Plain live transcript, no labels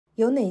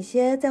有哪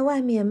些在外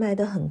面卖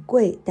得很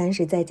贵，但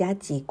是在家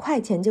几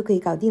块钱就可以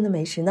搞定的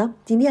美食呢？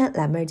今天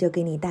懒妹儿就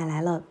给你带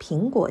来了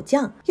苹果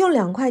酱，用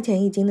2块钱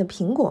1斤的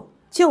苹果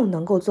就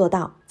能够做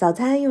到。早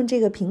餐用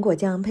这个苹果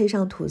酱配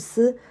上吐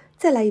司，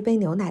再来一杯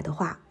牛奶的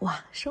话，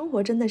哇，生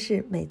活真的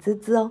是美滋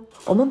滋哦。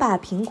我们把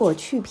苹果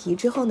去皮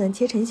之后呢，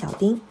切成小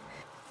丁，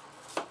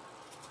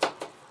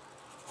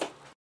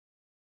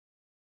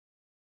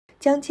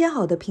将切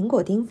好的苹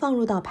果丁放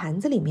入到盘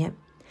子里面，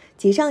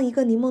挤上1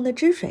个柠檬的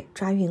汁水，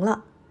抓匀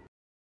了。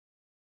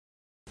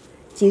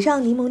挤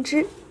上柠檬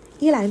汁，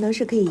一来呢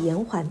是可以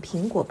延缓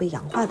苹果被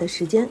氧化的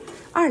时间，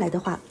二来的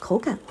话口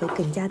感会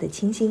更加的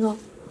清新哦。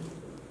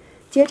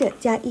接着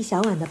加1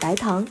小碗的白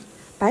糖，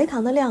白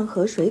糖的量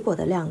和水果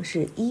的量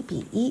是1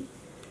比1。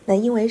那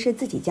因为是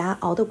自己家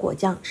熬的果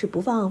酱，是不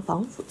放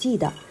防腐剂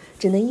的，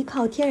只能依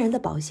靠天然的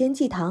保鲜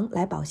剂糖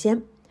来保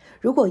鲜。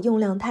如果用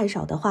量太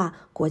少的话，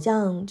果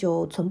酱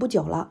就存不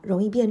久了，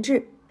容易变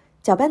质。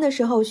搅拌的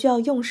时候需要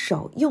用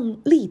手用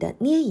力的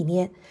捏一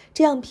捏，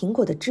这样苹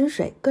果的汁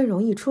水更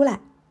容易出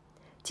来。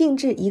静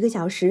置1个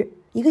小时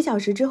，1个小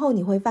时之后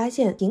你会发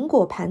现苹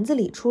果盘子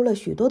里出了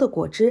许多的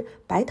果汁，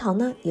白糖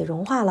呢也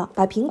融化了。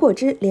把苹果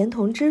汁连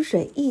同汁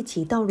水一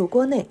起倒入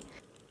锅内，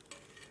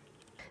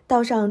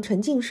倒上纯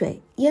净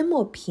水，淹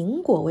没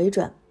苹果为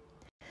准。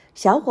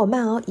小火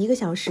慢熬1个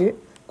小时，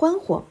关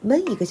火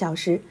焖1个小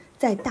时，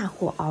再大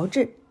火熬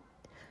制。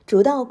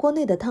煮到锅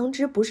内的汤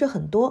汁不是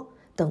很多，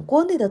等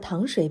锅内的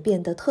糖水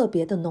变得特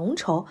别的浓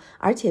稠，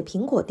而且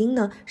苹果丁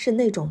呢是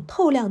那种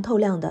透亮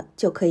的，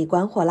就可以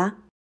关火啦。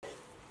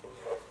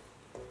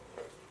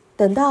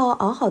等到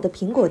熬好的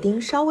苹果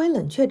丁稍微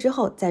冷却之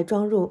后，再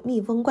装入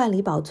密封罐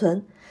里保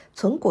存。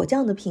存果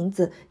酱的瓶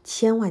子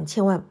千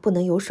万不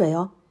能有水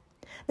哦。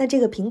那这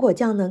个苹果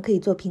酱呢，可以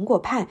做苹果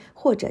派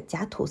或者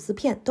夹吐司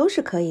片都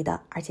是可以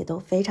的，而且都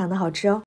非常的好吃哦。